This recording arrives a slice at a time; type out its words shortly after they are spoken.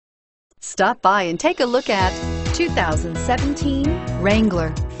Stop by and take a look at 2017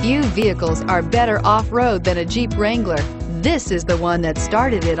 Wrangler. Few vehicles are better off-road than a Jeep Wrangler. This is the one that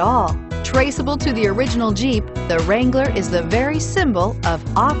started it all. Traceable to the original Jeep, the Wrangler is the very symbol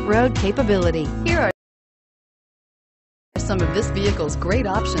of off-road capability. Here are some of this vehicle's great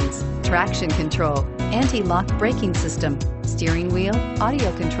options: traction control, anti-lock braking system, steering wheel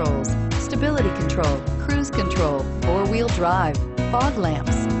audio controls, stability control, cruise control, four-wheel drive, fog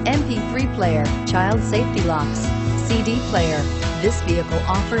lamps, MP3 player, child safety locks, CD player. This vehicle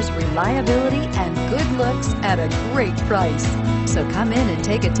offers reliability and good looks at a great price. So come in and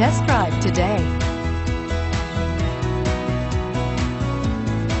take a test drive today.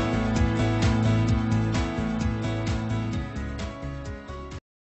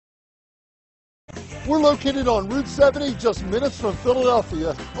 We're located on Route 70, just minutes from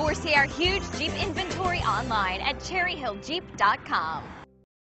Philadelphia. Or see our huge Jeep inventory online at cherryhilljeep.com.